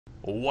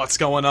What's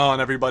going on,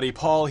 everybody?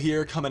 Paul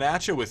here, coming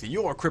at you with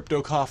your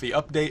Crypto Coffee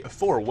update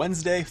for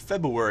Wednesday,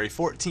 February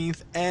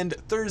 14th and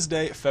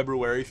Thursday,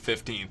 February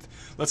 15th.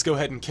 Let's go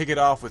ahead and kick it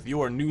off with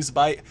your News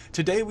Byte.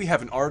 Today we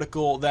have an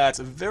article that's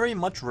very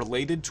much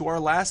related to our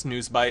last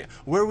News Byte,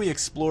 where we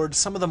explored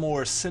some of the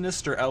more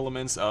sinister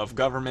elements of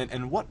government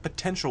and what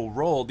potential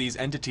role these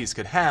entities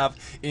could have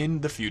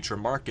in the future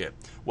market.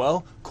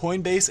 Well,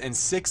 Coinbase and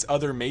 6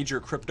 other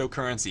major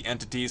cryptocurrency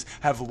entities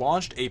have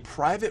launched a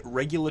private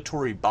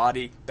regulatory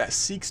body that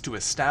seeks to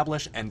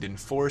establish and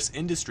enforce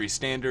industry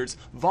standards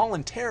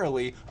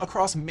voluntarily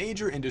across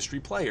major industry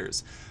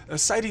players.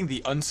 Citing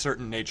the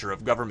uncertain nature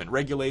of government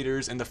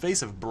regulators in the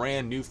face of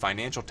brand new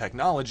financial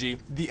technology,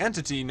 the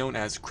entity known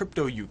as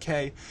Crypto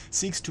UK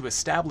seeks to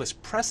establish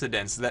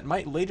precedents that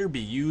might later be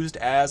used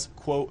as,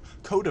 quote,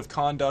 code of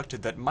conduct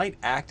that might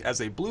act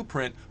as a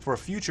blueprint for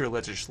future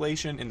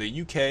legislation in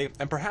the UK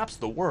and perhaps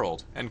the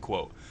world, end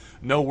quote.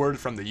 No word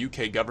from the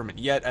UK government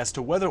yet as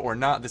to whether or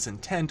not this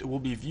intent will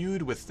be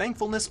viewed with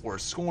thankfulness or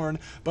scorn,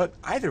 but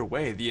either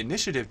way, the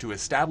initiative to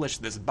establish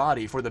this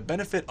body for the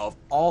benefit of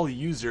all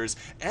users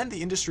and the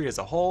industry as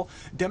a whole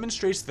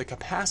demonstrates the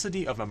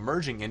capacity of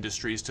emerging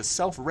industries to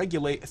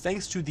self-regulate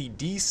thanks to the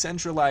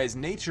decentralized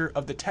nature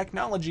of the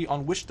technology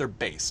on which they're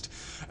based.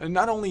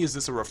 Not only is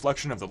this a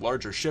reflection of the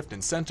larger shift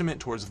in sentiment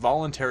towards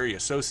voluntary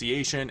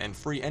association and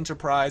free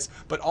enterprise,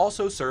 but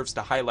also serves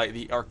to highlight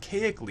the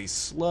archaically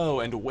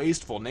slow and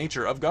wasteful nature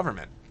of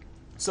government.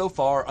 So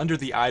far, under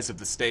the eyes of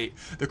the state,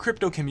 the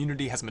crypto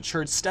community has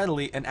matured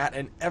steadily and at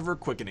an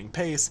ever-quickening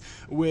pace,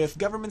 with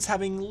governments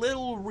having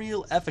little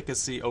real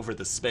efficacy over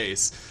the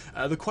space.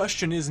 The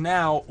question is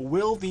now,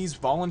 will these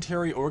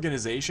voluntary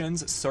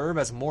organizations serve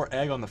as more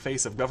egg on the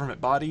face of government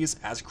bodies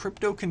as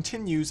crypto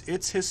continues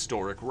its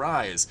historic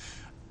rise?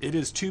 It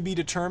is to be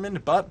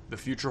determined, but the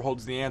future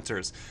holds the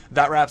answers.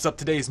 That wraps up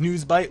today's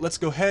News Byte. Let's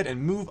go ahead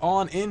and move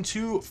on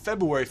into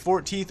February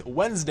 14th,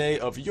 Wednesday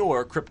of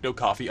your Crypto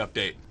Coffee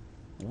update.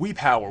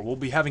 WePower will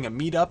be having a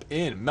meetup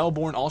in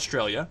Melbourne,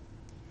 Australia.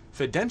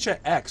 Fidentia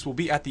X will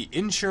be at the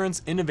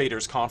Insurance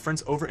Innovators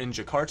Conference over in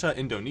Jakarta,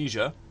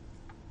 Indonesia.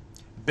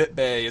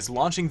 BitBay is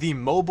launching the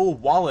mobile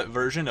wallet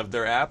version of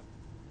their app.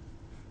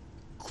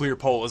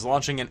 Clearpole is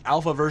launching an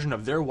alpha version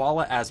of their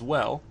wallet as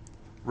well.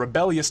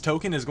 Rebellious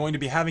Token is going to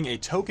be having a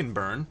token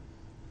burn.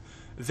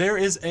 There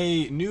is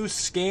a new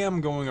scam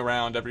going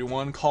around,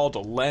 everyone, called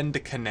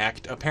Lend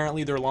Connect.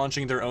 Apparently they're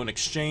launching their own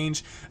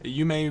exchange.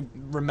 You may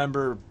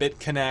remember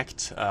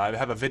BitConnect. I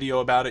have a video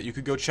about it. You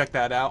could go check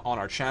that out on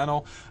our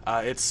channel.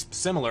 It's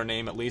similar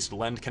name, at least,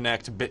 Lend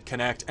Connect,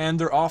 BitConnect, and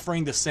they're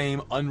offering the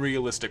same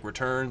unrealistic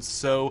returns.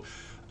 So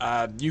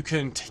you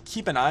can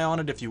keep an eye on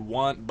it if you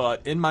want,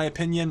 but in my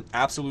opinion,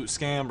 absolute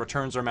scam.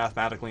 Returns are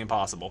mathematically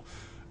impossible.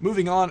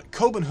 Moving on,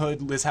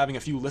 Robinhood is having a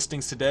few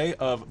listings today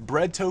of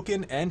Bread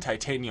Token and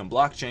Titanium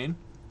blockchain.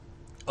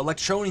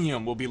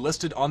 Electroneum will be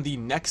listed on the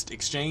Next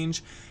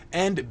exchange,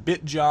 and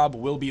BitJob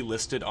will be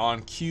listed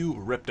on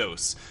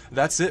QRiptos.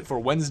 That's it for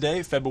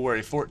Wednesday,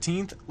 February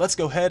 14th. Let's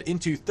go ahead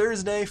into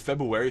Thursday,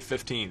 February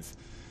 15th.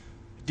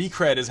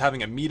 Decred is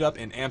having a meetup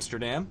in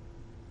Amsterdam.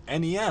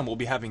 NEM will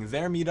be having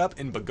their meetup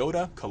in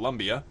Bogota,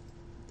 Colombia.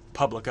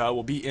 Publica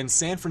will be in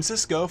San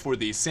Francisco for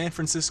the San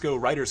Francisco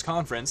Writers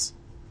Conference.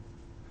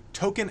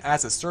 Token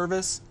as a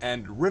Service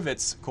and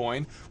Rivets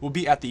Coin will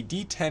be at the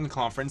D10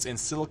 conference in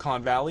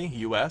Silicon Valley,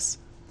 US.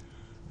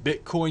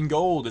 Bitcoin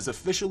Gold is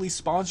officially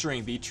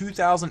sponsoring the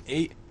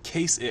 2008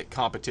 Case It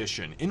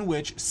competition, in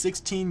which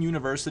 16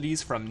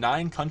 universities from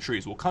 9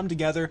 countries will come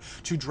together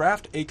to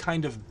draft a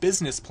kind of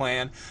business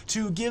plan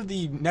to give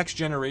the next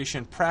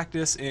generation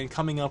practice in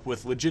coming up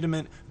with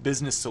legitimate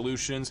business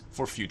solutions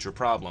for future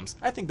problems.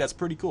 I think that's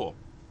pretty cool.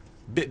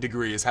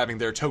 BitDegree is having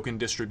their token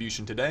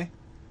distribution today.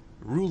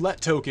 Roulette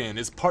Token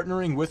is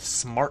partnering with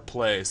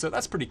SmartPlay, so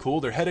that's pretty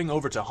cool. They're heading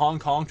over to Hong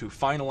Kong to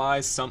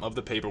finalize some of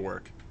the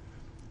paperwork.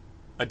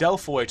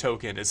 Adelphoi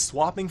Token is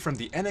swapping from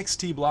the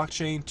NXT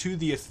blockchain to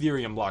the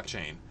Ethereum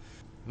blockchain.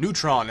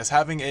 Neutron is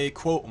having a,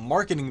 quote,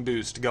 marketing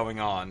boost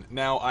going on.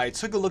 Now, I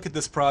took a look at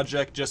this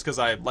project just because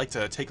I like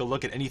to take a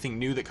look at anything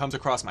new that comes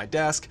across my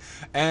desk,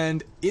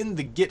 and in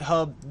the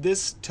GitHub,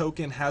 this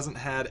token hasn't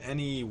had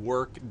any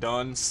work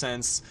done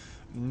since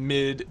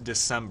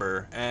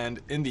mid-December,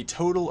 and in the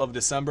total of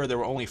December there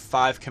were only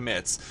 5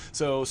 commits.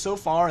 So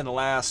far in the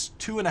last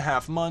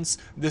 2.5 months,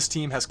 this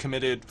team has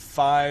committed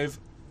 5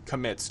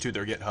 commits to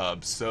their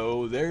GitHub.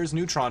 So there's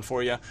Neutron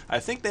for you. I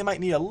think they might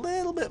need a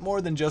little bit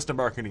more than just a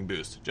marketing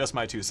boost. Just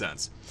my 2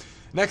 cents.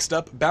 Next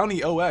up,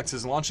 Bounty OX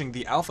is launching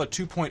the Alpha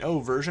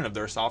 2.0 version of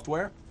their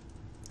software.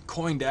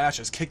 CoinDash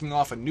is kicking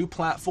off a new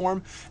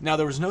platform. Now,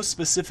 there was no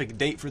specific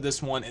date for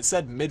this one. It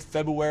said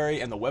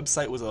mid-February, and the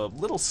website was a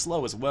little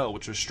slow as well,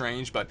 which was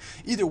strange. But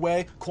either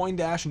way,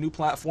 CoinDash, new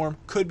platform,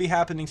 could be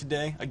happening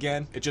today.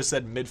 Again, it just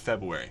said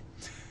mid-February.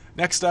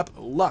 Next up,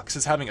 Lux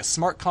is having a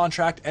smart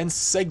contract and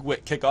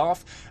SegWit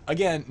kickoff.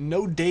 Again,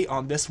 no date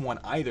on this one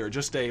either,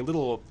 just a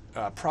little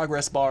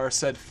progress bar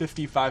said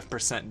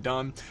 55%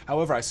 done.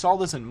 However, I saw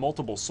this in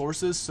multiple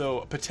sources,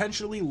 so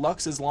potentially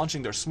Lux is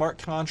launching their smart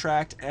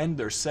contract and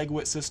their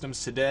SegWit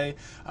systems today,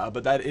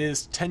 but that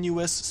is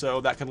tenuous,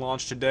 so that can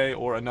launch today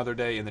or another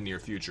day in the near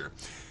future.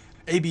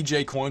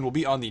 ABJ Coin will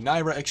be on the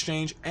Naira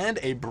exchange, and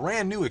a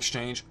brand new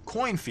exchange,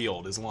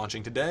 Coinfield, is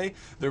launching today.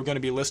 They're going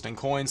to be listing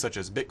coins such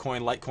as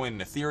Bitcoin, Litecoin,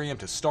 and Ethereum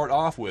to start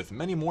off, with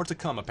many more to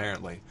come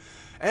apparently.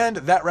 And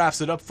that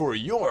wraps it up for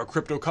your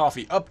Crypto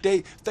Coffee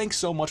update. Thanks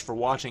so much for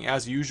watching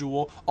as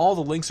usual. All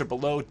the links are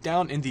below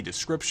down in the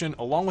description,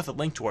 along with a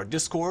link to our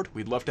Discord.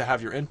 We'd love to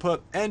have your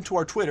input, and to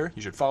our Twitter.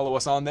 You should follow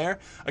us on there.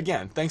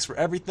 Again, thanks for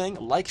everything.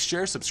 Like,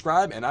 share,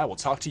 subscribe, and I will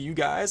talk to you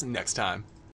guys next time.